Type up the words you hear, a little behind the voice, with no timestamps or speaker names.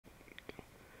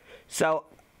So,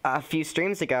 a few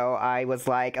streams ago, I was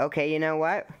like, okay, you know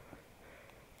what?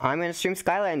 I'm going to stream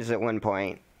Skylanders at one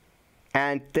point.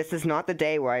 And this is not the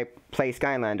day where I play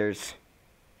Skylanders.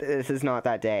 This is not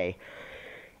that day.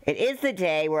 It is the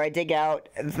day where I dig out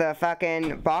the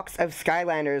fucking box of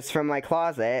Skylanders from my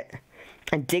closet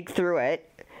and dig through it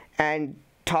and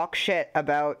talk shit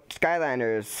about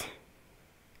Skylanders.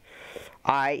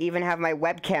 I even have my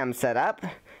webcam set up.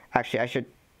 Actually, I should...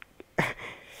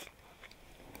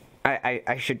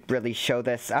 I should really show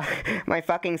this. My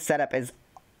fucking setup is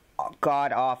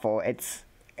god-awful. It's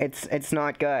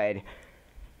not good.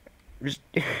 Just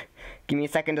give me a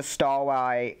second to stall while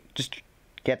I just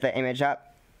get the image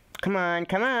up. Come on,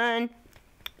 come on!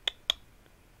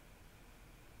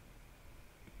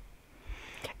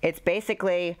 It's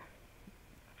basically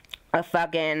a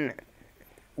fucking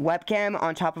webcam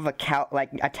on top of a cow, like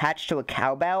attached to a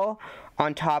cowbell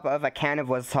on top of a can of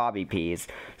wasabi peas.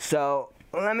 So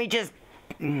let me just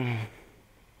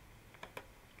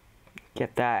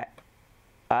get that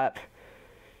up.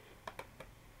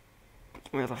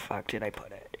 Where the fuck did I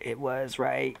put it? It was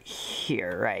right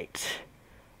here, right?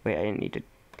 Wait, I didn't need to...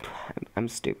 I'm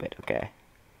stupid, okay.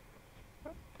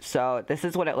 So, this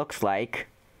is what it looks like.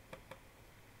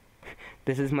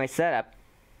 This is my setup.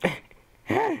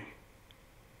 Oh,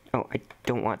 I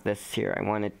don't want this here. I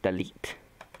want it delete.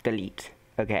 Delete.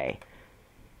 Okay.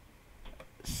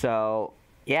 So,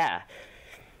 yeah.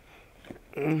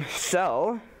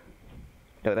 So...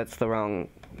 No, that's the wrong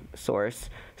source.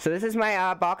 So this is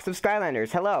my box of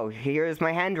Skylanders. Hello, here's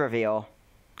my hand reveal.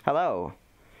 Hello.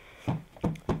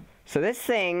 So this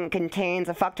thing contains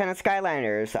a fuck ton of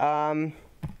Skylanders.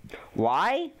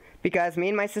 Why? Because me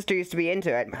and my sister used to be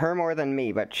into it. Her more than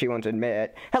me, but she won't admit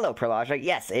it. Hello, Pralaja.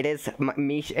 Yes, it is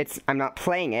me. I'm not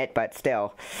playing it, but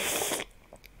still.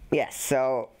 Yes,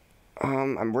 so...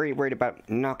 I'm really worried about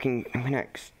knocking... I'm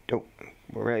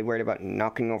really worried about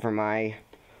knocking over my...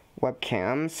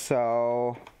 webcam,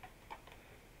 so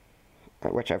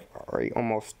which I've already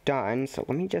almost done, so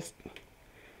let me just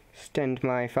extend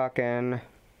my fucking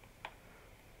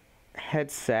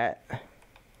headset.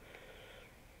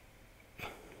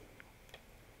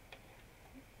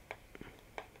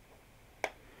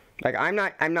 Like, I'm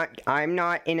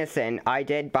not innocent. I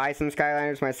did buy some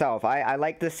Skylanders myself. I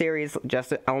like the series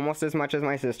just almost as much as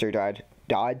my sister did.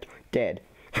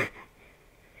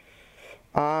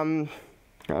 I'm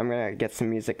gonna get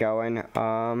some music going.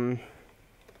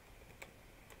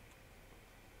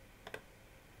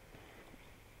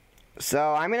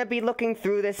 So I'm gonna be looking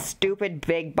through this stupid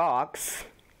big box.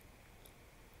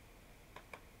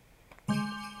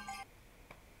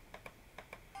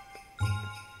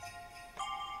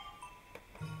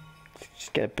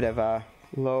 Just get a bit of a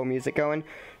low music going.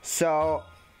 So,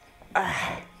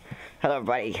 hello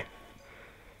everybody.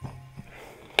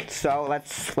 So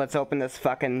let's open this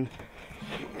fucking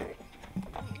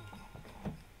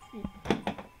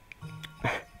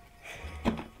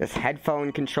this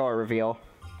headphone controller reveal.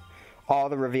 All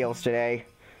the reveals today.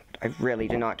 I really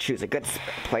did not choose a good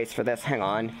place for this. Hang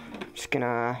on. I'm just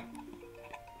gonna...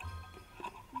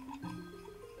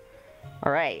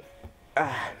 Alright.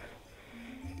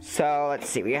 So, let's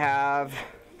see. We have...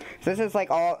 This is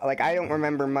like all... Like, I don't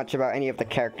remember much about any of the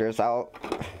characters.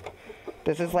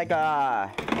 This is like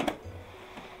a...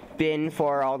 bin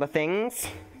for all the things.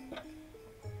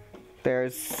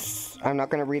 There's... I'm not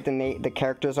gonna read the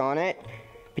characters on it,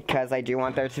 because I do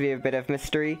want there to be a bit of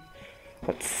mystery.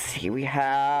 Let's see, we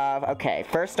have... Okay,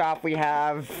 first off, we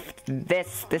have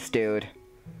this dude.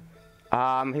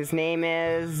 His name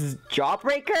is...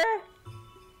 Jawbreaker?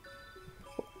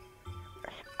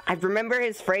 I remember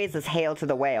his phrase is Hail to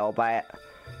the Whale, but...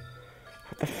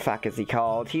 What the fuck is he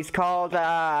called? He's called,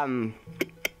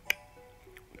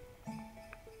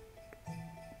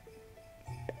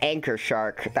 Anchor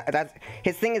Shark. That's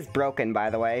his thing is broken,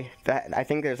 by the way. I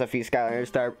think there's a few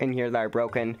Skylanders that are in here that are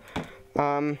broken.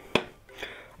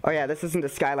 Oh yeah, this isn't a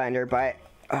Skylander, but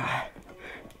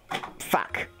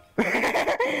fuck.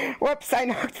 Whoops! I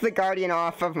knocked the Guardian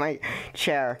off of my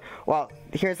chair. Well,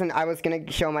 I was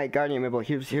gonna show my Guardian amiibo.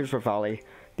 Here's Rivali.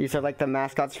 These are like the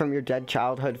mascots from your dead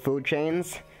childhood food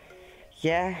chains.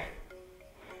 Yeah.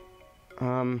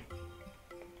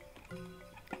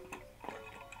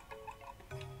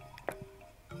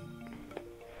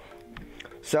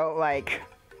 So, like,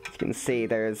 you can see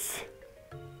there's...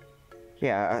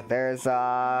 Yeah, there's,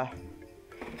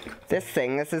 this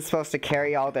thing. This is supposed to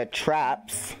carry all the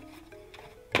traps.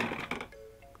 There's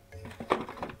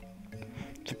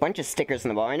a bunch of stickers in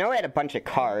the ball. I know I had a bunch of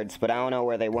cards, but I don't know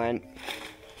where they went.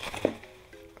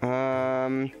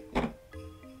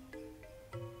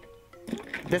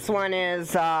 This one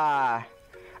is,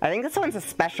 I think this one's a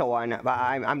special one, but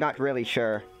I'm not really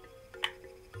sure.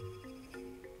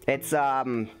 It's,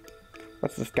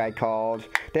 what's this guy called?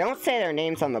 They don't say their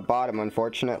names on the bottom,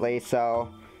 unfortunately, so...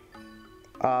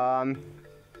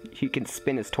 he can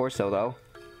spin his torso, though.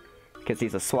 Because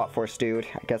he's a SWAT Force dude.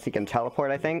 I guess he can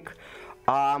teleport, I think.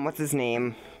 What's his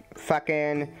name?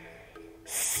 Fucking...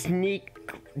 Sneak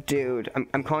Dude.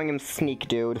 I'm calling him Sneak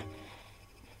Dude.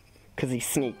 Because he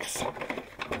sneaks.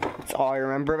 That's all I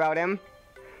remember about him.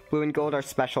 Blue and gold are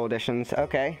special editions.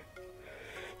 Okay.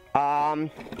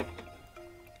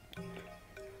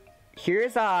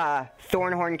 Here's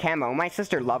Thornhorn Camo. My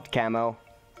sister loved Camo.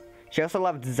 She also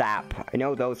loved Zap. I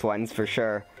know those ones for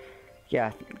sure.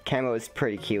 Yeah, Camo is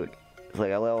pretty cute. It's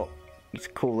like a little... He's a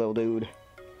cool little dude.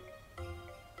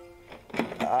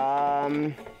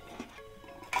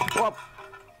 Well...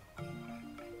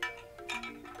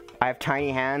 I have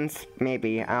tiny hands?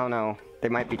 Maybe. I don't know. They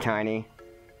might be tiny.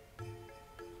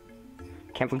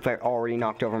 Can't believe I already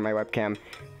knocked over my webcam.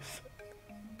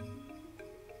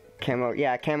 Camo,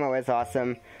 yeah, Camo is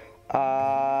awesome.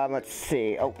 Let's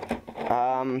see. Oh,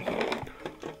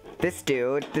 this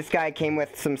dude, this guy came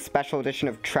with some special edition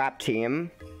of Trap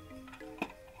Team.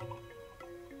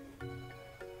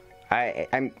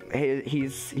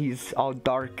 He's all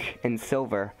dark and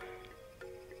silver.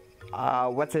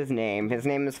 What's his name? His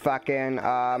name is fucking,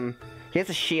 he has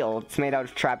a shield. It's made out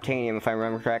of Traptanium, if I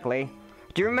remember correctly.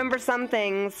 Do you remember some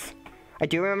things? I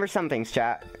do remember some things,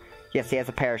 chat. Yes, he has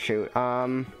a parachute.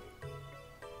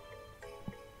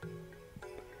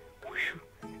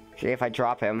 See, if I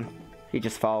drop him, he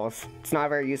just falls. It's not a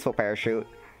very useful parachute.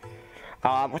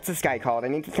 What's this guy called? I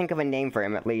need to think of a name for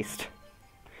him, at least.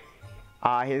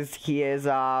 He is,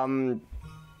 Lionel.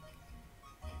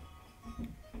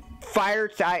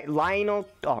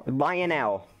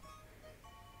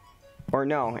 Or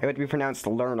no, it would be pronounced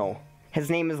Lernal. His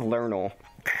name is Lernal.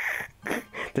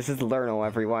 This is Lernal,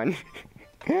 everyone.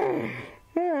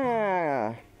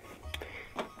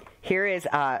 Here is,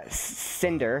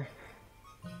 Cinder.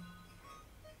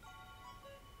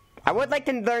 I would like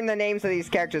to learn the names of these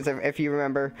characters if you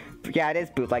remember. Yeah, it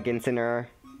is Bootleg Incineroar.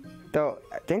 Though,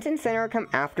 didn't Incineroar come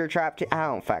after Trap Team? I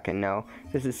don't fucking know.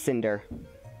 This is Cinder.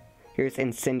 Here's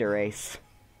Incinderace.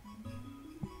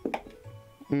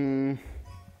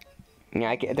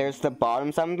 Yeah, there's the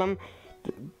bottoms of them.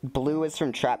 Blue is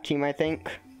from Trap Team, I think.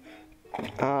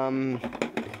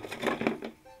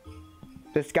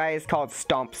 This guy is called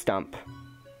Stomp Stump.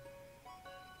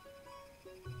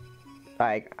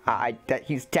 Like,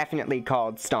 he's definitely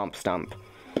called Stomp Stump.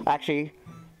 Actually,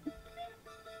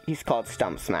 he's called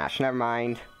Stump Smash. Never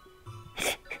mind.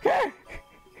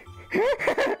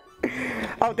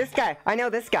 Oh, this guy. I know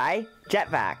this guy.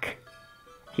 Jetvac.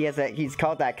 He's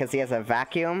called that because he has a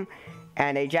vacuum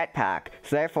and a jetpack.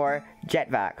 So therefore,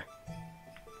 Jetvac.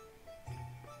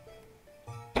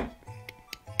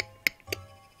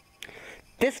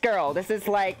 This girl, this is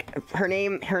like, her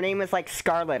name is like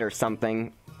Scarlet or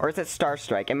something. Or is it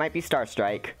Starstrike? It might be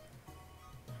Starstrike.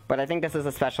 But I think this is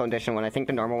a special edition one. I think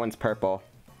the normal one's purple.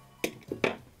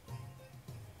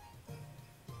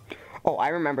 Oh, I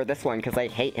remember this one because I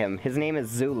hate him. His name is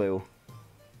Zulu.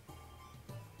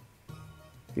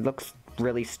 He looks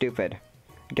really stupid.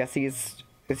 I guess is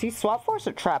he SWAT Force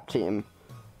or Trap Team?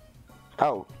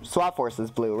 Oh, SWAT Force is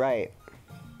blue, right.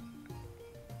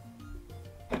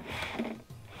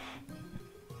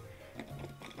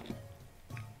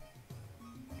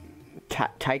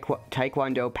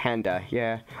 Taekwondo Panda,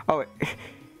 yeah. Oh,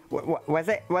 was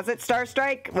it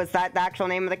Starstrike? Was that the actual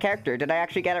name of the character? Did I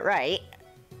actually get it right?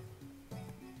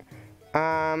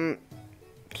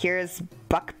 Here's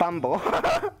Buck Bumble.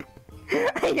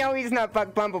 I know he's not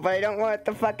Buck Bumble, but I don't know what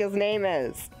the fuck his name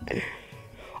is.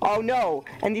 Oh no,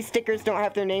 and these stickers don't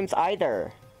have their names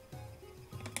either.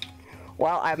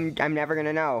 Well, I'm never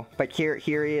gonna know. But here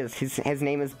he is. His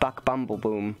name is Buck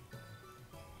Bumbleboom.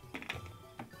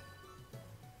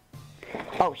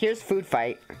 Oh, here's Food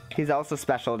Fight. He's also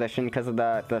special edition because of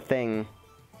the thing.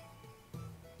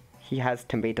 He has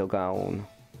tomato gown.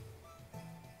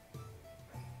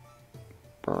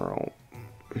 Bro.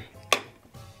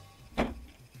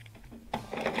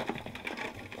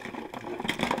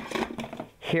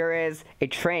 Here is a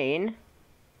train.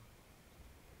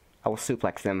 I will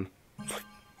suplex them.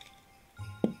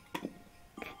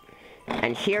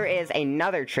 And here is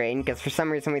another train, because for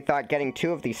some reason we thought getting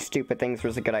two of these stupid things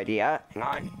was a good idea. Hang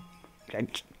on. I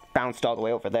bounced all the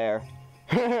way over there.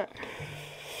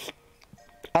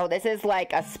 Oh, this is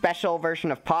like a special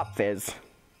version of Pop Fizz.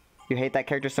 You hate that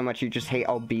character so much you just hate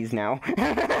all bees now.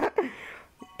 I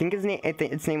think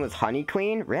its name was Honey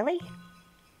Queen? Really?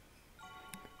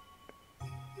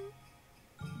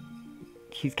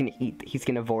 he's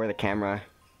gonna vor the camera.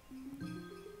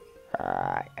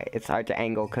 It's hard to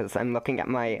angle because I'm looking at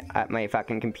my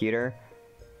fucking computer.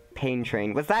 Pain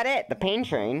Train. Was that it? The Pain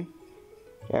Train?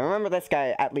 Yeah, remember this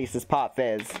guy at least is Pop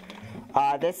Fizz.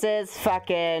 This is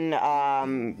fucking,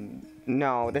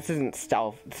 no, this isn't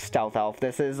Stealth Elf.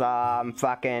 This is,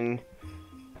 fucking,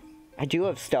 I do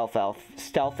have Stealth Elf.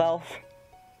 Stealth Elf?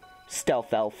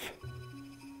 Stealth Elf.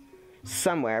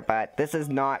 Somewhere, but this is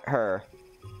not her.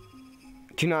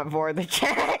 Do not vor the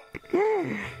chat.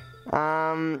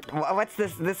 What's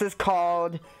this? This is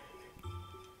called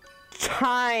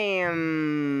Time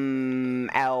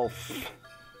Elf.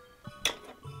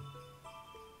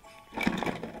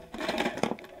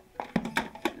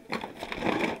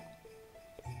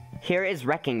 Here is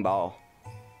Wrecking Ball.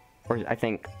 Or I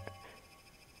think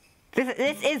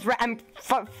this is I'm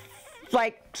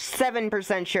like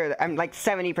 7% sure. I'm like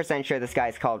 70% sure this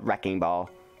guy's called Wrecking Ball.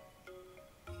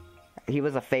 He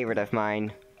was a favorite of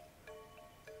mine.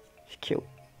 He's cute.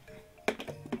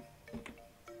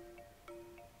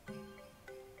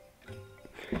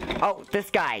 Oh, this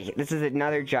guy. This is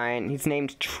another giant. He's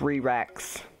named Tree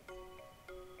Rex.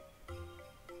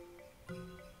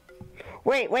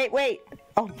 Wait.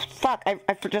 Oh, fuck. I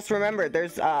just remembered.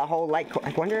 There's a whole light core.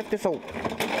 I wonder if this will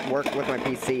work with my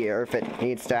PC or if it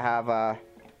needs to have a...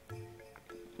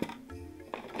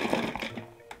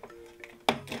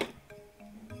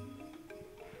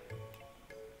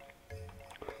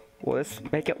 Will this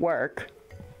make it work?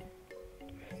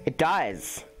 It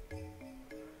does.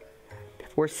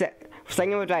 We're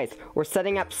setting up a dice. We're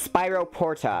setting up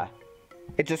Spyroporta.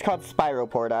 It's just called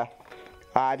Spyroporta.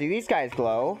 Do these guys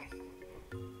glow?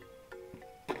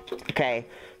 Okay,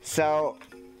 so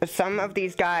some of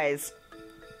these guys,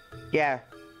 yeah.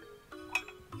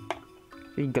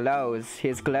 He glows. He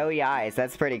has glowy eyes.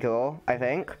 That's pretty cool, I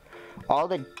think. All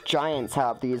the giants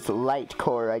have these light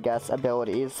core, I guess,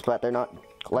 abilities, but they're not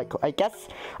light core. I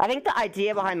think the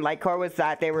idea behind light core was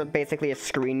that they were basically a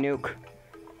screen nuke.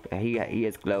 Yeah, he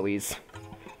has glowies.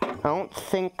 I don't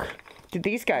think... Did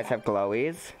these guys have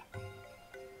glowies?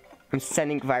 I'm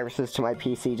sending viruses to my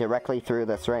PC directly through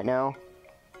this right now.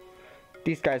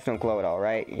 These guys don't glow at all,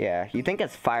 right? Yeah, you'd think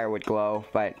his fire would glow,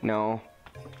 but no.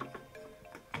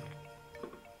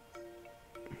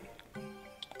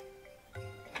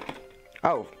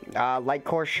 Oh,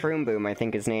 Lightcore Shroom Boom, I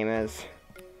think his name is.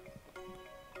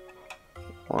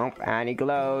 Well, and he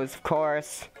glows, of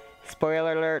course.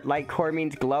 Spoiler alert, Lightcore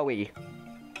means glowy.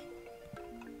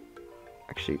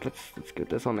 Actually, let's get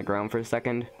this on the ground for a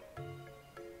second.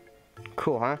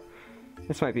 Cool, huh?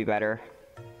 This might be better.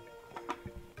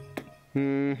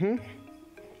 Mm-hmm.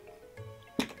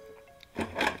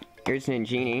 Here's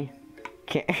Ninjini.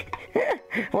 Can't...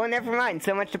 Well, never mind.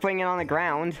 So much to putting it on the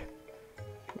ground.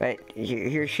 But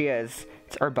here she is.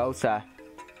 It's Urbosa.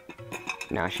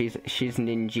 No, she's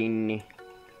Ninjini.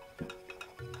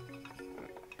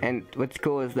 And what's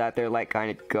cool is that their light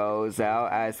kind of goes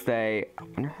out as they...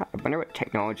 I wonder what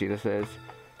technology this is.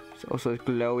 It's also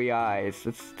glowy eyes.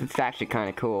 It's actually kind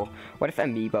of cool. What if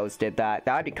Amiibos did that?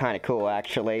 That would be kind of cool,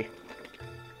 actually.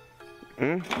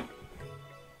 Hmm?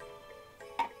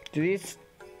 Do these...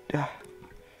 I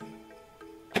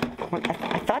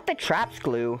thought the traps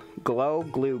glue.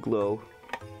 Glue.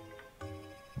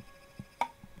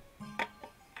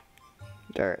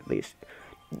 Or at least...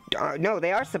 no,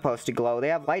 they are supposed to glow. They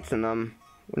have lights in them.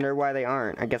 Wonder why they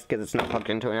aren't. I guess because it's not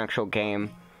plugged into an actual game.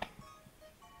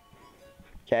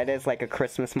 Yeah, it is like a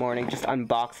Christmas morning, just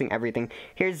unboxing everything.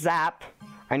 Here's Zap.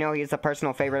 I know he's a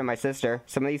personal favorite of my sister.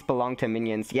 Some of these belong to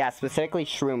minions. Yeah, specifically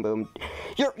Shroom Boom.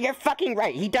 You're fucking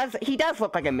right. He does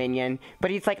look like a minion,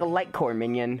 but he's like a light core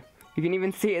minion. You can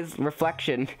even see his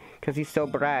reflection because he's so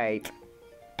bright.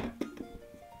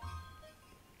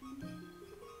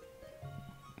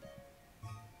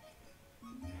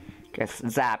 Guess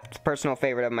Zap, personal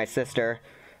favorite of my sister.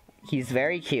 He's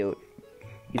very cute.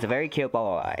 He's a very cute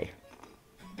boy.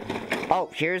 Oh,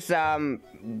 here's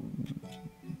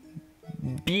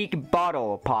Big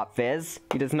Bottle Pop Fizz.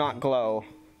 He does not glow.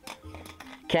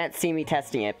 Can't see me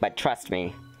testing it, but trust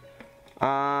me.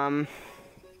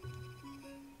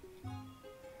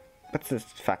 What's this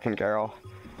fucking girl?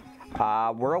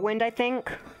 Whirlwind, I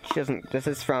think? She doesn't... This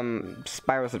is from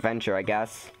Spyro's Adventure, I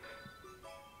guess.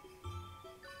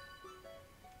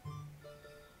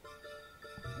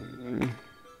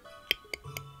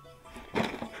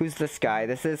 Who's this guy?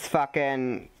 This is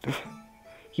fucking...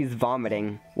 He's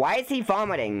vomiting. Why is he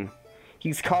vomiting?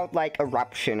 He's called, like,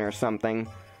 Eruption or something.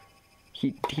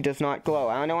 He does not glow.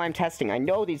 I don't know why I'm testing. I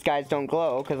know these guys don't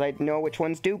glow, because I know which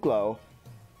ones do glow.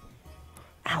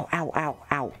 Ow, ow, ow,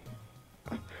 ow.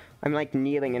 I'm, like,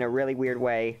 kneeling in a really weird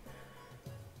way.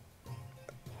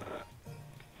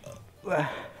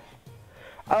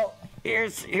 Oh,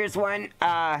 here's one.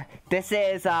 This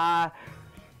is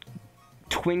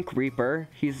Twink Reaper.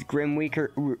 He's Grim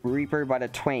Reaper, but a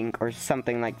twink or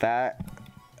something like that.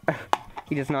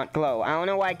 He does not glow. I don't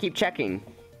know why I keep checking.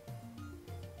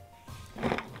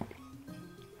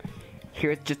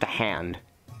 Here's just a hand.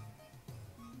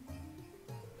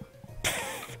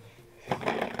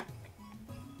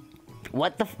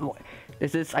 What the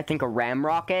This is, I think, a ram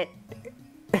rocket.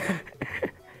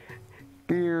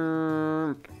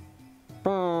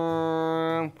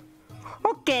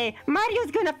 Okay,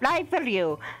 Mario's gonna fly for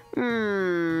you.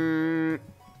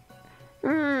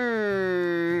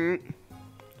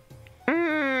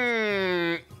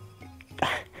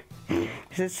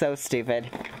 This is so stupid.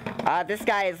 This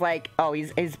guy is like, oh,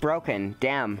 he's broken.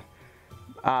 Damn.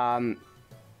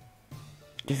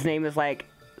 His name is like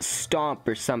Stomp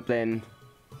or something.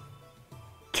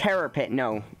 Terrapin.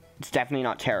 No, it's definitely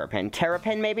not Terrapin.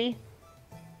 Terrapin, maybe?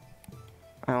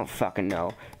 I don't fucking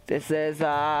know. This is,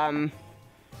 not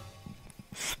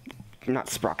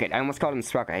Sprocket. I almost called him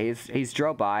Sprocket. He's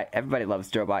Drobot. Everybody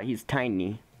loves Drobot. He's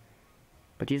tiny.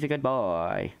 But he's a good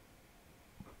boy.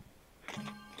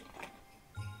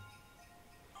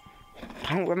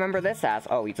 I don't remember this ass.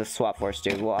 Oh, he's a Swap Force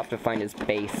dude. We'll have to find his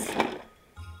base.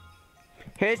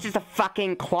 Here's just a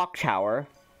fucking clock tower.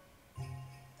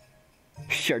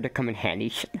 Sure to come in handy.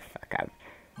 Shut the fuck up.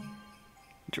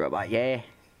 Drobot, yay.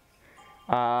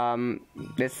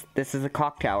 This is a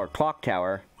clock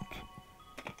tower.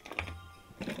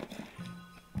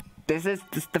 This is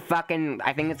just the fucking,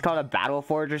 I think it's called a Battle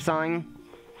Forge or something.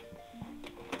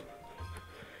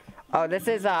 Oh, this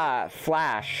is,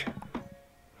 Flash.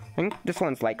 I think this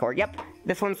one's Light Core. Yep,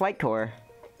 this one's Light Core.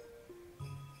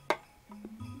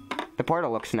 The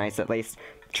portal looks nice, at least.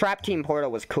 Trap Team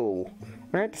portal was cool.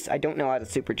 Right? I don't know how the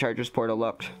Superchargers portal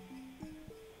looked.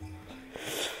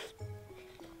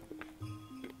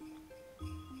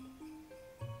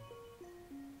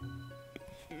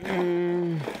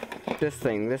 This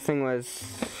thing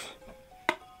was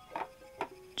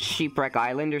Sheepwreck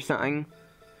Island or something.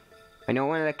 I know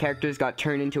one of the characters got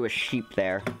turned into a sheep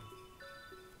there.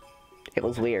 It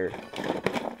was weird.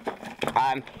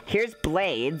 Here's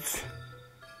Blades.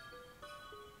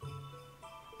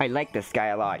 I like this guy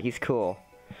a lot. He's cool.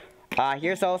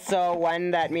 Here's also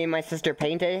one that me and my sister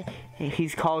painted.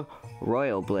 He's called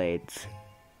Royal Blades.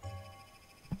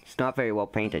 It's not very well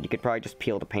painted. You could probably just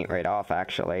peel the paint right off,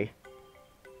 actually.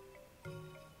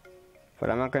 But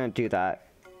I'm not gonna do that.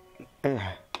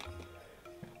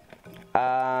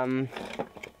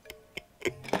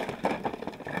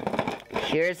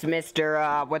 Here's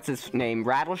Mr. What's his name?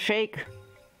 Rattleshake?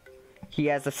 He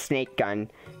has a snake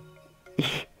gun.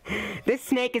 This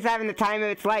snake is having the time of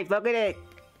its life. Look at it.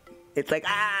 It's like,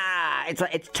 ah!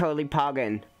 It's totally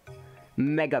pogging.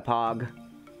 Mega pog.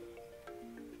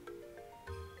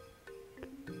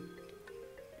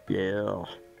 Yeah.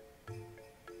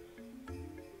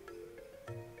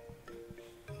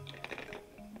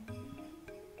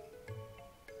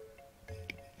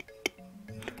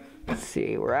 Let's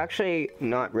see, we're actually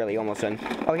not really almost done.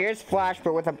 Oh, here's Flash,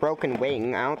 but with a broken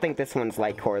wing. I don't think this one's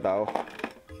Light Core, though.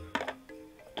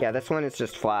 Yeah, this one is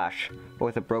just Flash, but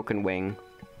with a broken wing.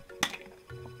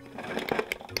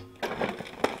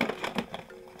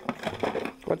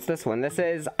 What's this one? This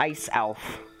is Ice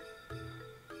Elf.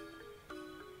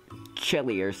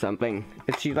 Chili or something.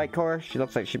 Is she Light Core? She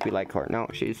looks like she'd be Light Core. No,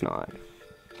 she's not.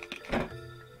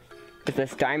 Is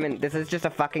this diamond? This is just a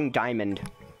fucking diamond.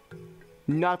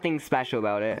 Nothing special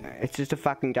about it. It's just a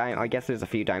fucking diamond. I guess there's a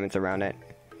few diamonds around it.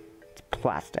 It's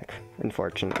plastic,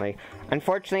 unfortunately.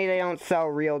 Unfortunately, they don't sell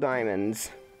real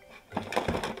diamonds.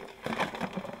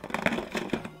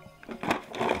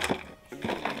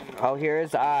 Oh,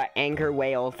 here's anchor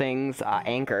whale things.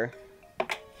 Anchor.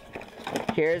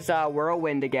 Here's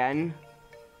Whirlwind again.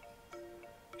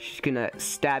 She's gonna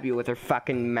stab you with her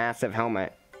fucking massive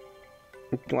helmet.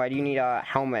 Why do you need a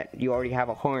helmet? You already have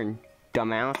a horn,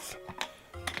 dumbass.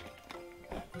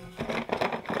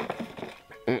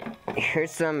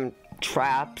 Here's some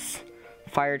traps.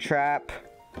 Fire trap.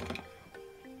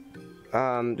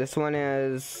 This one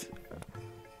is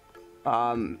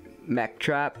mech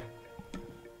trap.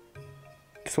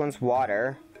 This one's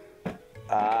water.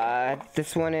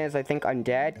 This one is, I think,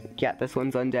 undead. Yeah, this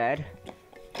one's undead.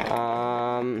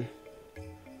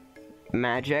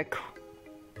 Magic.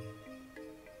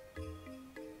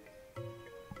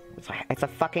 It's a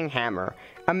fucking hammer.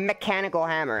 A mechanical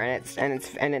hammer, and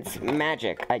it's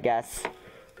magic, I guess.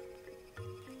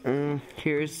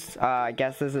 Here's, I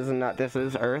guess this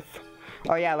is Earth.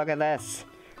 Oh yeah, look at this.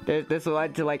 This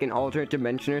led to like an alternate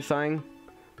dimension or something.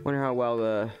 Wonder how well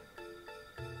the...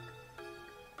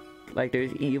 Like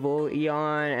there's evil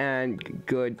Eon and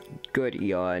good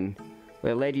Eon.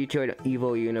 It led you to an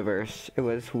evil universe. It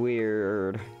was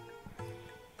weird.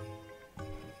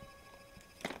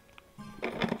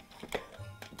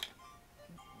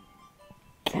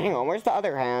 Hang on, where's the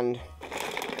other hand?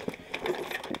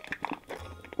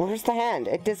 Where's the hand?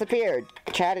 It disappeared.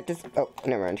 Chad, oh,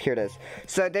 never mind. Here it is.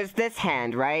 So there's this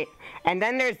hand, right? And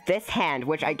then there's this hand,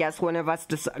 which I guess one of us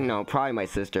no, probably my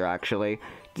sister, actually,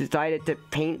 decided to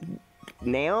paint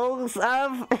nails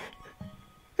of?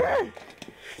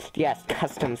 Yes,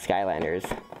 custom Skylanders.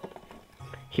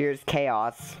 Here's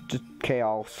chaos. Just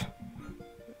chaos.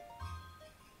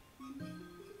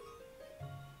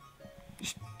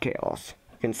 Just chaos.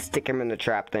 You can stick him in the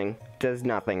trap thing. Does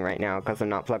nothing right now because I'm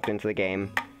not plugged into the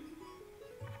game.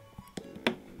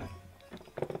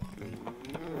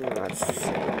 Let's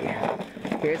see.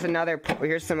 Here's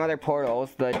some other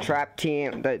portals. The trap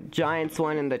team, the Giants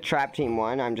one and the trap team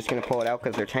one. I'm just gonna pull it out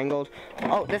because they're tangled.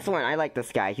 Oh, this one. I like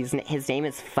this guy. His name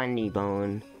is Funny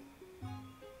Bone.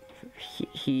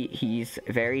 He's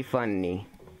very funny.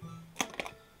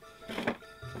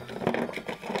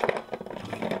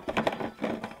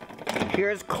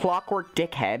 Here's Clockwork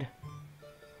Dickhead.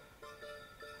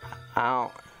 I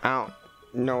don't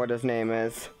know what his name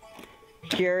is.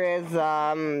 Here is,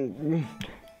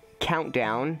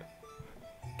 Countdown.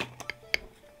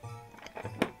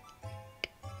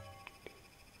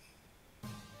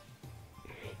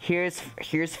 Here's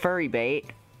Furry Bait.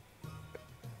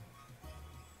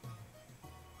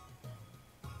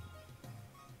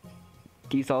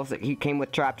 He came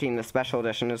with Trap Team, the special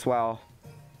edition as well.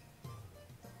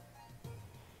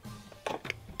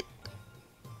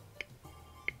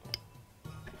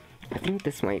 I think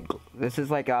this is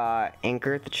like a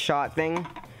anchor shot thing.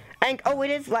 Oh,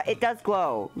 it does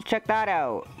glow. Check that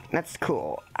out. That's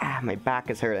cool. Ah, my back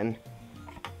is hurting.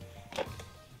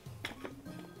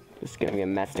 This is gonna be a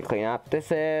mess to clean up.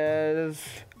 This is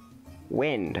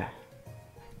Wind.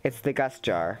 It's the gust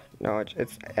jar. No,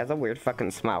 it has a weird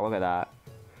fucking smile. Look at that.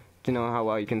 Don't know how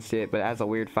well you can see it, but it has a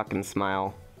weird fucking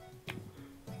smile.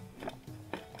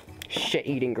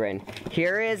 Shit-eating grin.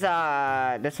 Here is,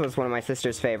 this was one of my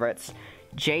sister's favorites.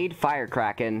 Jade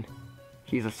Firecracken.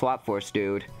 He's a Swap Force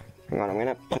dude. Hang on, I'm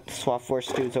gonna put the Swap Force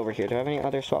dudes over here. Do I have any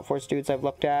other Swap Force dudes I've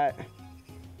looked at?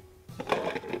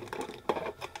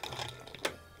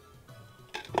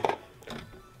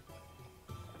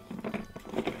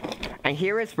 And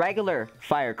here is regular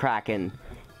Firecracken.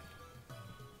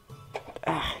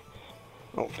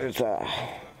 Oh, there's a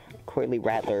Coily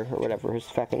Rattler, or whatever his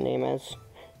fucking name is.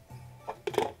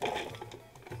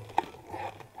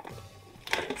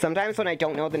 Sometimes when I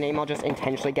don't know the name, I'll just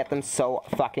intentionally get them so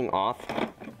fucking off.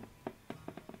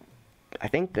 I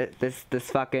think that this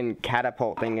fucking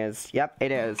catapult thing is... Yep,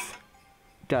 it is.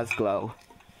 Does glow.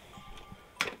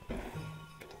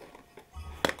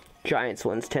 Giants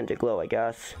ones tend to glow, I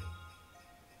guess.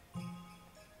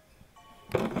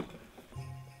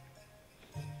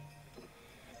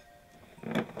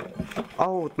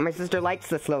 Oh, my sister likes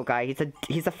this little guy.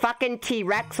 He's a fucking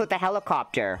T-Rex with a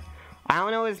helicopter. I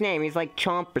don't know his name. He's like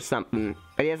Chomp or something.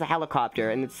 But he has a helicopter,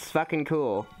 and it's fucking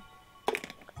cool.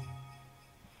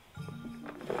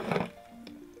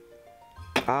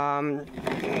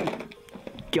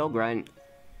 Gilgrunt.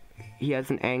 He has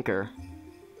an anchor.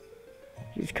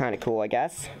 He's kind of cool, I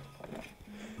guess.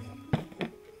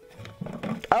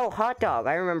 Oh, Hot Dog.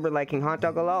 I remember liking Hot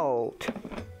Dog a lot.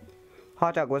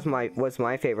 Hot Dog was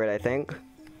my favorite, I think.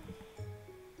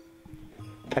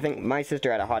 I think my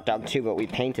sister had a hot dog too, but we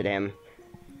painted him.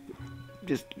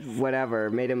 Just whatever,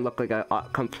 made him look like a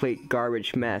complete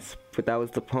garbage mess, but that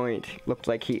was the point. Looked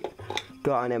like he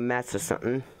got in a mess or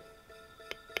something.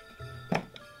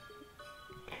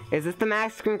 Is this the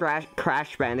Mexican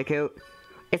Crash Bandicoot?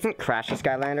 Isn't Crash a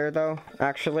Skylander though,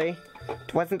 actually?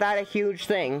 Wasn't that a huge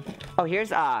thing? Oh,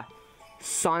 here's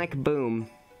Sonic Boom.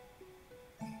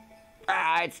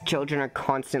 Ah, its children are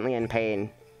constantly in pain.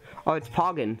 Oh, it's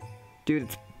Poggin.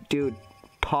 Dude,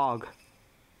 Pog.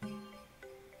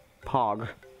 Pog.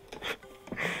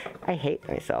 I hate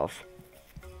myself.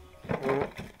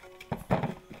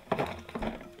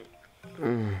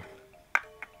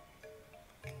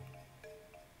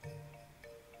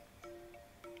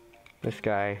 This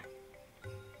guy.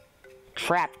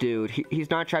 Trap dude. He's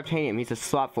not Traptanium, he's a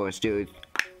Swap Force dude.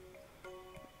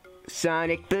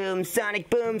 Sonic Boom, Sonic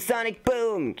Boom, Sonic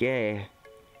Boom! Yeah.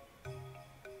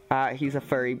 He's a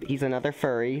furry. He's another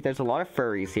furry. There's a lot of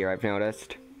furries here, I've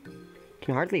noticed.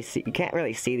 You can't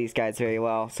really see these guys very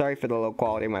well. Sorry for the low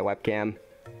quality of my webcam.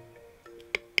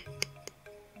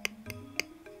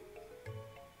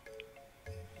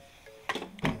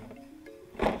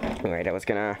 Alright, I was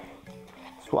gonna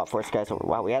SWAT Force guys.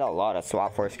 Wow, we had a lot of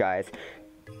SWAT Force guys.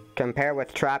 Compare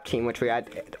with Trap Team, which we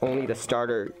had only the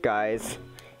starter guys.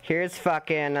 Here's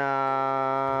fucking,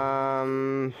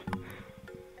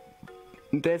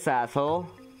 this asshole.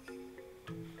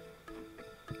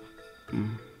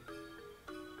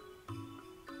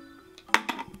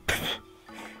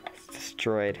 It's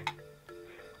destroyed.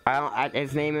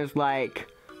 His name is like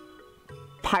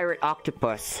Pirate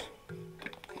Octopus.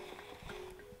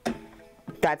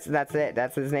 That's it.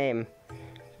 That's his name.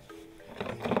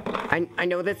 I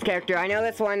know this character. I know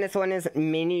this one. This one is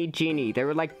Mini Genie. There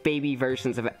were like baby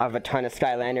versions of a ton of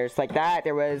Skylanders like that.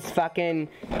 There was fucking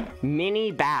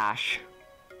Mini Bash.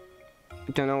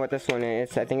 Don't know what this one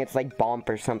is. I think it's like Bomp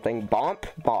or something. Bomp?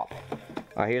 Bop.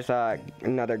 Oh, here's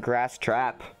another grass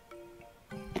trap.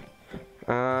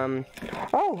 This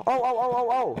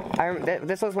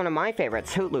was one of my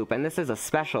favorites, Hoot Loop, and this is a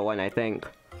special one, I think.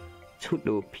 It's Hoot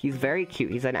Loop. He's very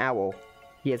cute. He's an owl.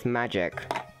 He has magic.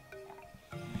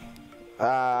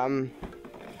 Oh!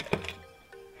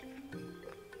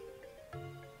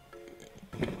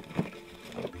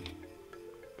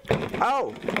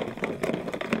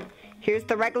 Here's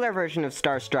the regular version of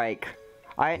Star Strike.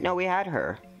 I didn't know we had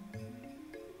her.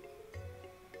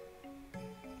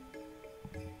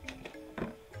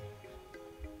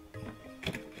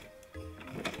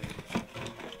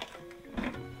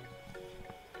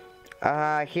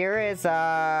 Here is,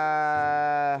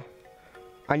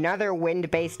 another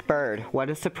wind-based bird. What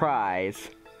a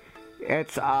surprise.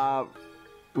 It's,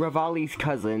 Rivali's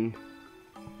cousin.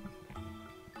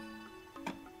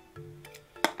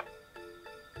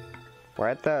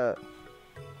 Where'd the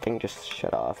thing just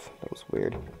shut off? That was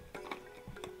weird.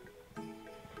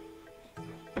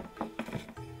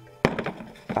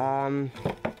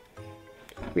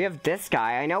 We have this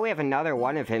guy. I know we have another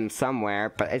one of him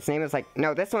somewhere, but his name is like...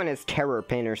 No, this one is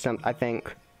Terrorpin or something, I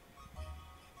think.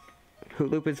 Hoot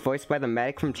Loop is voiced by the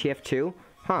medic from TF2?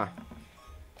 Huh.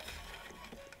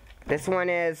 This one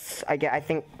is, I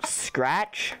think,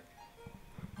 Scratch?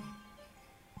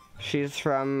 She's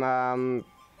from,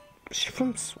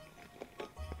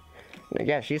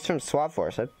 yeah, she's from SWAT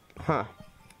Force. Huh.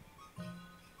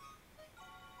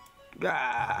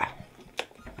 Ah.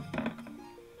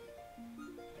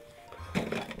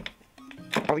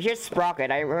 Oh, here's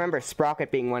Sprocket. I remember Sprocket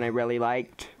being one I really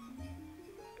liked.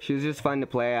 She was just fun to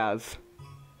play as.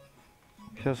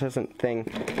 She just doesn't thing.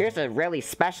 Here's a really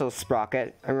special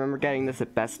Sprocket. I remember getting this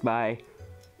at Best Buy.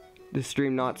 The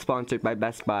stream not sponsored by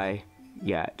Best Buy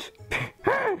yet.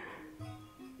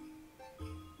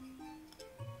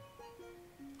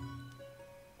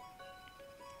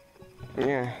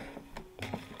 Yeah.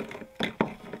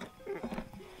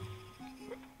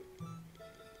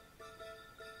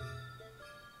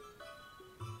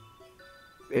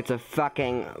 It's a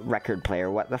fucking record player.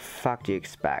 What the fuck do you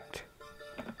expect?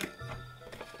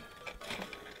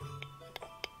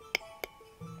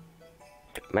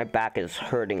 My back is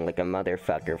hurting like a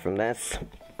motherfucker from this.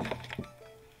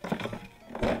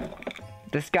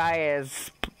 This guy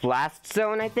is Blast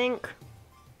Zone, I think?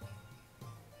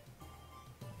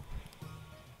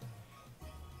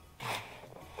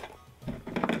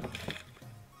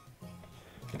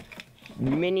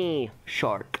 Mini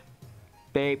Shark.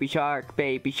 Baby shark,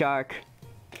 baby shark.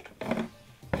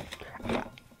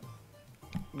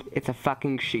 It's a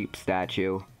fucking sheep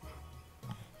statue.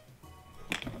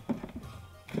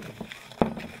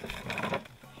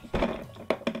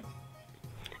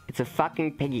 It's a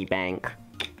fucking piggy bank.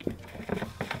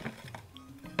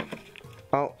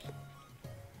 Oh.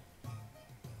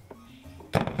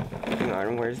 Hang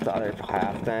on, where's the other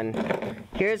half then?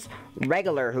 Here's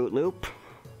regular Hoot Loop.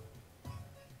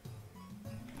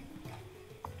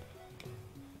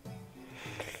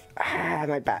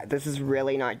 My back. This is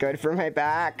really not good for my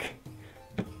back.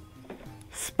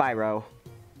 Spyro.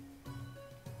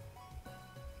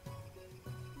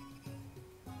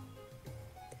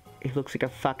 He looks like a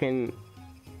fucking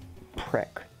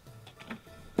prick.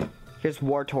 Here's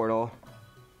War Turtle.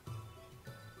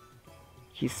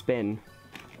 He's Spin.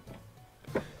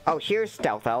 Oh, here's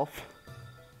Stealth Elf.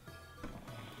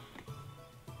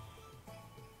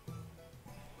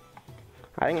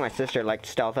 I think my sister liked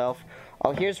Stealth Elf.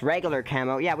 Oh, here's regular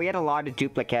camo. Yeah, we had a lot of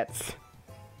duplicates.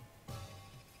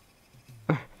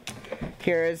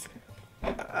 Here's,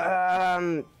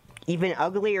 even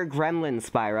uglier Gremlin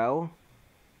Spyro.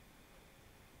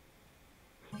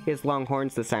 He has long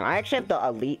horns this time. I actually have the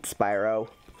Elite Spyro,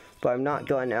 but I'm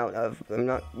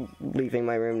not leaving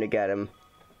my room to get him.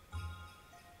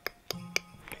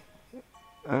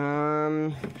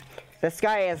 This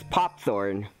guy is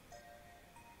Popthorn.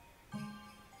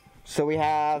 So we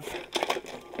have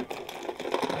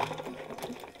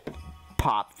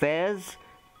Pop Fizz?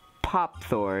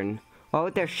 Popthorn. What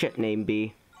would their ship name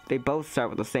be? They both start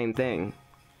with the same thing.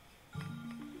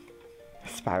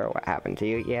 Spyro, what happened to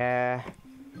you? Yeah.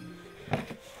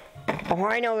 Oh,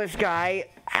 I know this guy.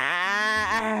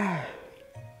 Ah!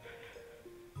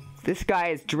 This guy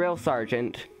is Drill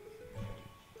Sergeant.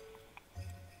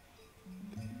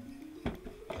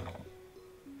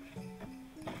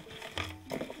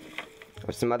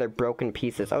 With some other broken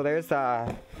pieces. Oh, there's,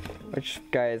 which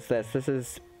guy is this? This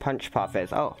is Punch Pop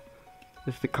Fizz. Oh.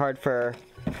 This is the card for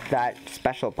that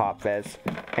special Pop Fizz.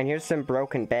 And here's some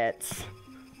broken bits.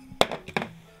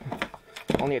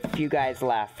 Only a few guys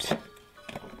left.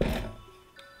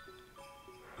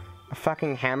 A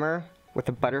fucking hammer with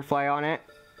a butterfly on it.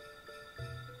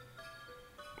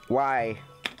 Why?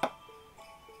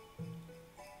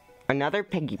 Another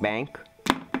piggy bank.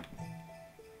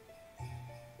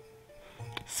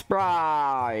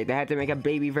 Spry! They had to make a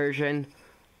baby version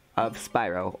of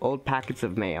Spyro. Old packets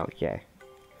of mail. Yeah.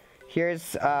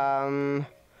 Here's,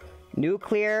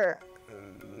 Nuclear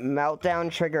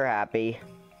Meltdown Trigger Happy.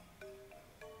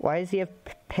 Why does he have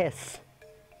piss?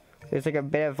 There's like a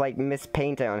bit of like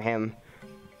mispaint on him.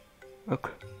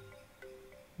 Okay.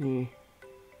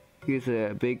 Here's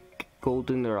a big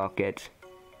golden rocket.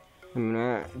 I'm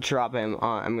gonna drop him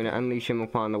on. I'm gonna unleash him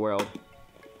upon the world.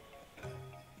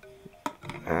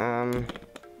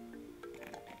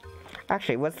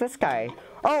 Actually, what's this guy?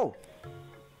 Oh!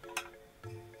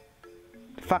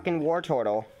 Fucking War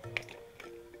Turtle.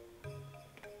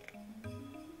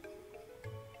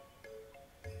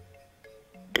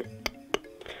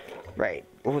 Right,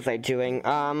 what was I doing?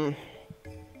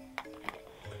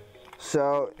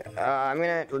 So, I'm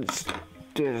gonna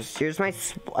do this. Here's my,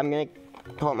 I'm gonna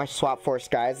pull out my Swap Force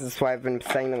guys. This is why I've been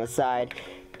setting them aside.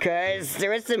 Because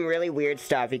there is some really weird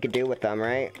stuff you could do with them,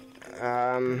 right?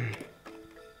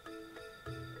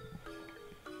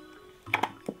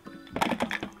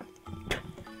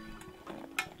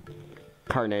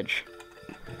 Carnage.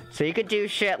 So you could do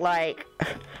shit like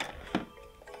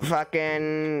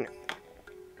fucking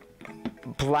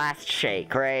Blast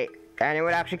Shake, right? And it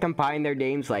would actually combine their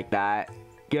names like that.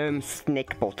 Give him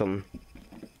Snake Bottom.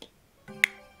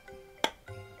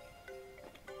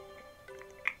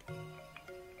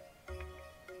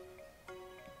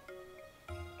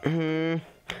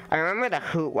 I remember the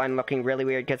Hoot one looking really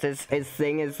weird because his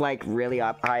thing is like really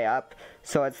high up.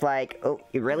 So it's like, oh,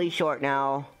 you're really short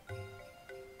now.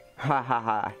 Ha ha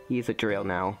ha, he's a drill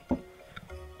now.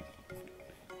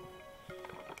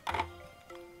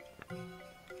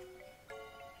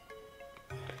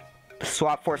 The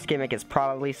Swap Force gimmick is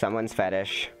probably someone's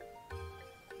fetish.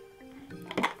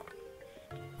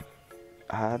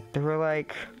 There were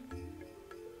like...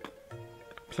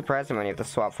 I'm surprised how many of the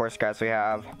Swap Force guys we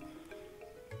have.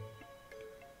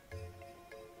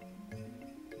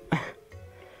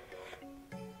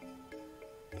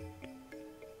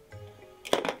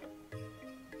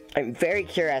 I'm very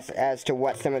curious as to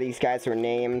what some of these guys were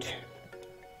named.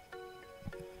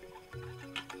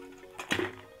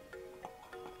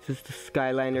 This is the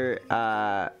Skylander,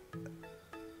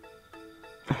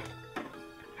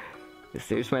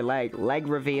 There's my leg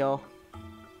reveal.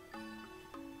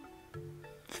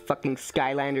 It's fucking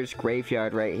Skylanders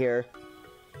graveyard right here.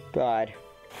 God.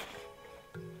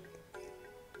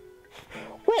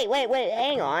 Wait,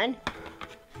 hang on.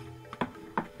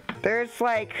 There's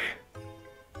like...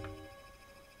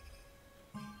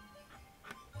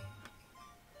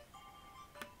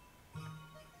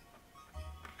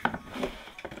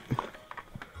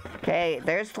 Okay,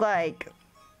 there's like...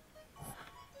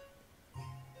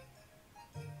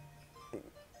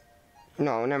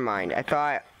 No, never mind. I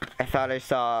thought I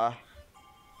saw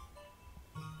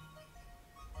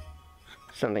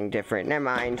something different. Never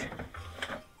mind.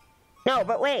 No,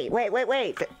 but wait.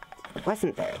 It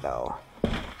wasn't there though.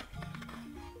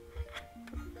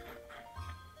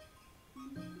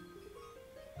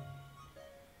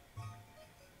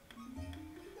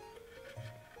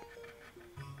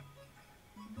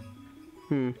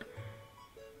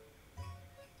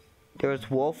 There was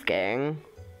Wolfgang,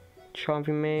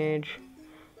 Champion Mage,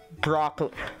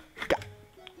 Broccoli.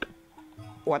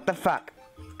 What the fuck?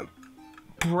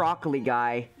 Broccoli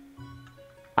guy.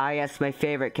 Ah, yes, my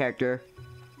favorite character.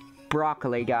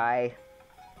 Broccoli guy.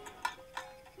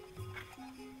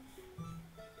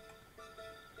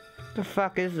 The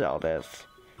fuck is all this?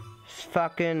 It's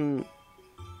fucking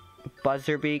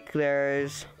Buzzerbeak.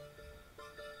 There's.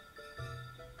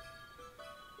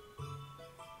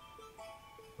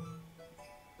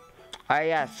 Ah,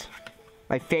 yes.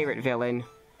 My favorite villain.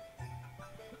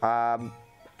 A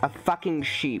fucking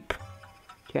sheep.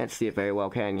 Can't see it very well,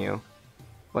 can you?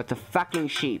 What's a fucking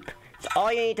sheep? That's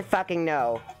all you need to fucking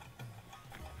know.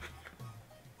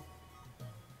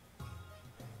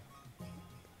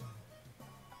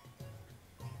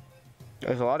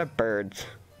 There's a lot of birds.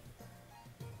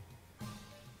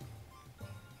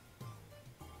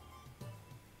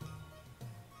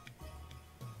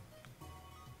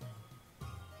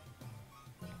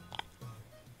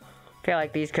 I feel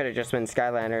like these could have just been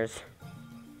Skylanders.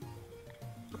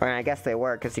 Or I guess they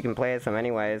were, because you can play as them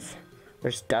anyways.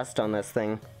 There's dust on this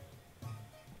thing.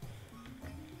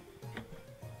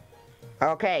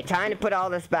 Okay, time to put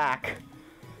all this back.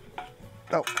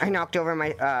 Oh, I knocked over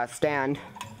my stand.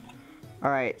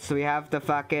 Alright, so we have the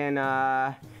fucking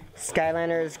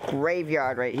Skylanders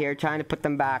graveyard right here. Time to put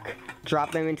them back.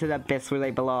 Drop them into the abyss where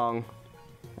they belong.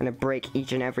 And to break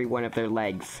each and every one of their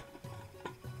legs.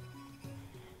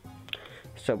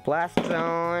 So Blast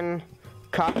Zone,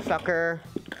 Cocksucker,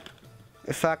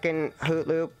 fucking Hoot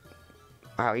Loop.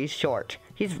 Wow, he's short.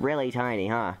 He's really tiny,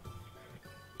 huh?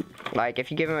 Like,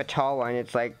 if you give him a tall one,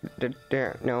 it's like,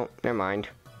 no, never mind.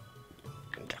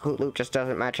 Hoot Loop just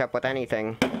doesn't match up with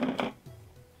anything.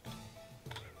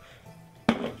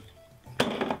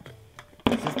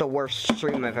 This is the worst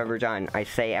stream I've ever done. I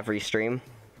say every stream.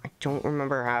 I don't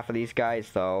remember half of these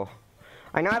guys, though.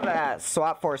 I know I have a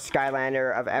Swap Force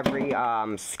Skylander of every,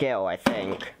 skill, I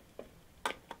think.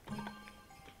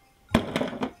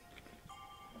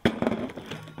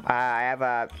 I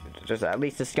have just at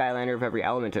least a Skylander of every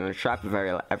element and a trap of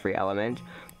every element.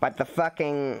 But the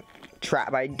fucking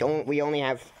trap, we only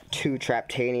have 2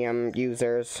 Traptanium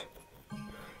users.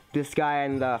 This guy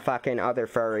and the fucking other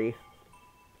furry.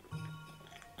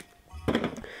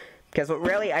 Because what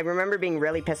really, I remember being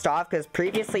really pissed off, because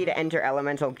previously to enter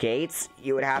elemental gates,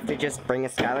 you would have to just bring a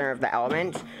Skylander of the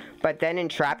element. But then in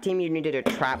Trap Team, you needed a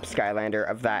Trap Skylander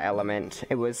of that element.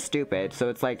 It was stupid, so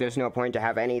it's like there's no point to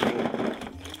have anything.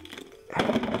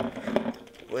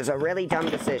 It was a really dumb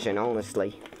decision,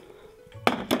 honestly.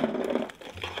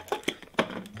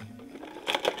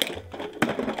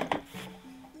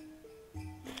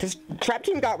 This Trap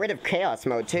Team got rid of Chaos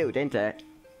Mode too, didn't it?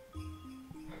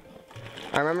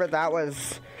 I remember that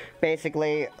was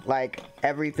basically like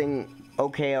everything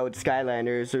OKO'd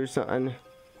Skylanders or something.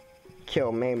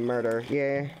 Kill, maim, murder,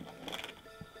 yeah.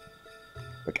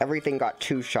 Like everything got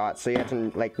 2 shots, so you had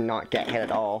to like not get hit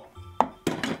at all.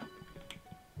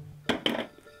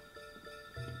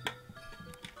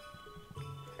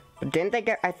 But didn't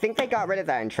they I think they got rid of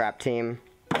that in Trap Team.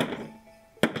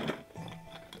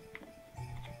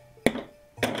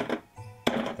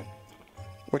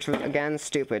 Which was, again,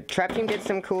 stupid. Trap Team did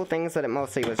some cool things, but it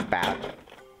mostly was bad.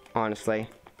 Honestly.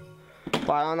 But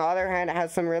on the other hand, it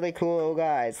has some really cool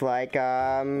guys, like,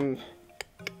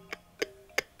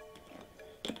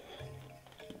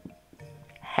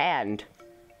 Hand.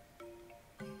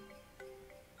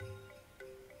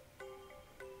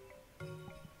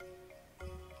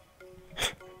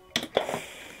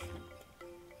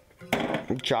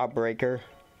 Jawbreaker.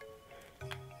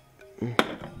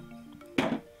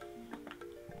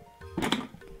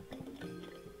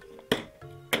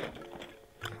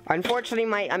 Unfortunately,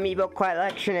 my amiibo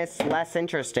collection is less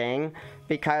interesting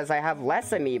because I have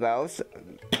less amiibos.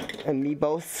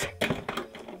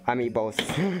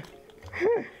 Amiibos.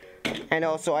 And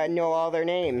also I know all their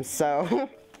names, so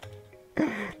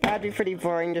that'd be pretty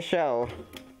boring to show.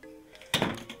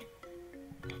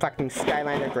 Fucking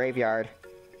Skylander Graveyard.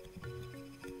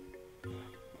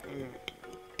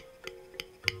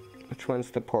 Which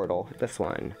one's the portal? This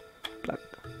one.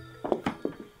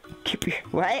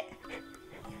 What?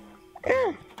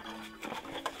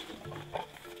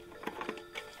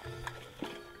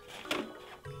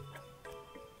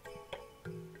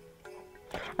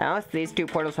 I noticed these 2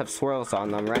 portals have swirls on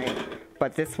them, right?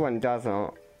 But this one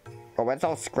doesn't. Oh, it's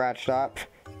all scratched up.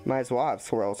 Might as well have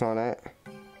swirls on it.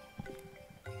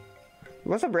 It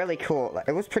was really cool.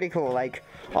 It was pretty cool. Like,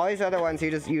 all these other ones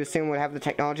you assume would have the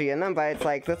technology in them, but it's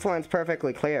like, this one's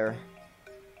perfectly clear.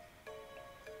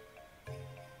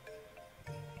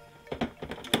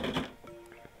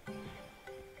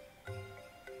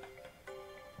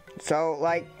 So,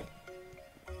 like,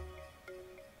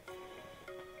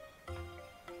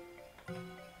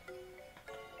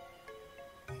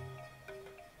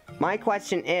 my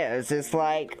question is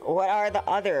like, what are the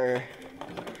other?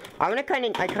 I kind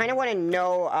of want to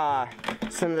know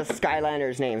some of the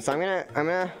Skylanders names. So I'm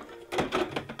gonna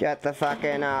get the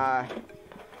fucking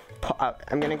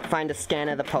I'm gonna find a scan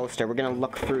of the poster. We're gonna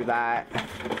look through that.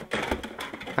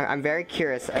 I'm very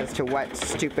curious as to what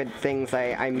stupid things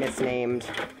I misnamed.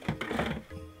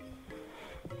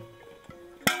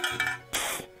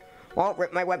 Well,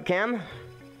 rip my webcam.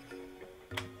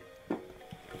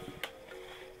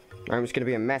 I'm just gonna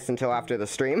be a mess until after the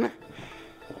stream.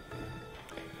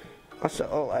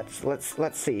 Also,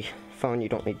 let's see. Phone, you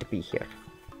don't need to be here.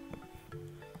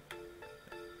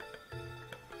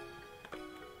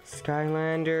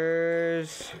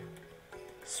 Skylanders.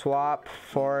 Swap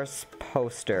force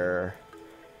poster.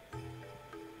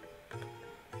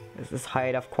 Is this high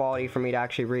enough quality for me to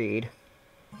actually read?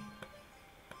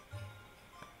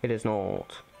 It is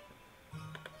not.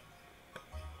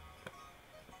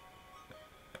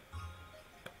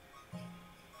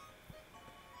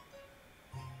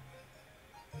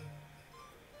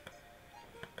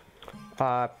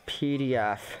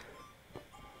 PDF.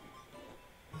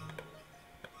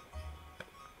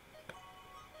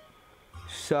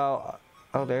 So,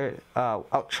 oh, there,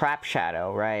 oh, Trap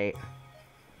Shadow, right.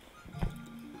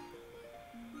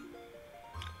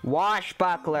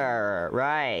 Washbuckler,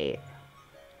 right.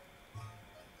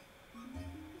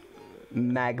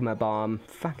 Magma Bomb,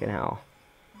 fucking hell.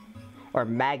 Or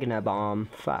Magna Bomb,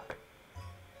 fuck.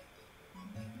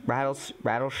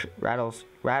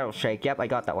 Rattleshake, yep, I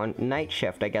got that one. Night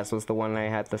Shift, I guess, was the one I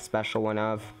had the special one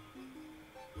of.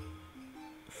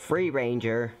 Free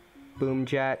Ranger, Boom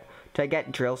Jet. Did I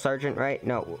get Drill Sergeant right?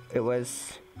 No, it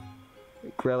was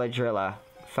Drilla.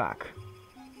 Fuck.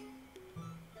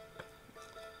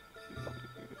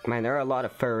 Man, there are a lot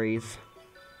of furries.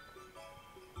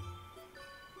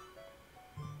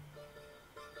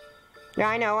 Yeah,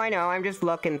 I know, I'm just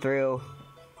looking through.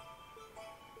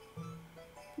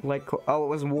 Like, oh, it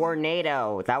was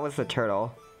Warnado. That was the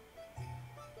turtle.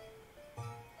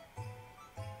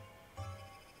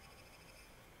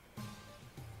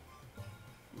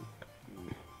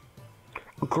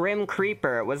 Grim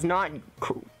Creeper. It was not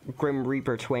Grim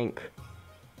Reaper Twink.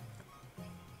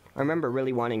 I remember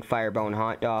really wanting Firebone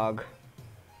Hot Dog.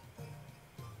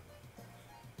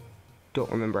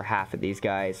 Don't remember half of these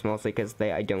guys, mostly because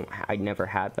I never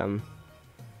had them.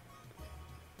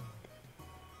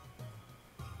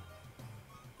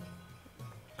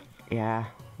 Yeah,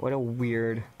 what a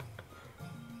weird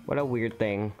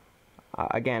thing.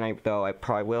 Again, I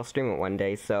probably will stream it one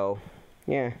day, so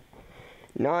yeah.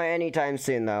 Not anytime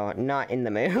soon though, not in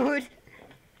the mood.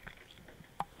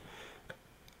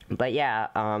 But yeah,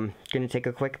 gonna take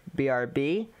a quick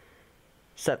BRB,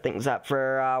 set things up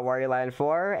for Wario Land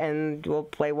 4, and we'll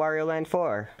play Wario Land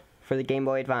 4 for the Game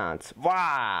Boy Advance.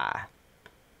 Wah!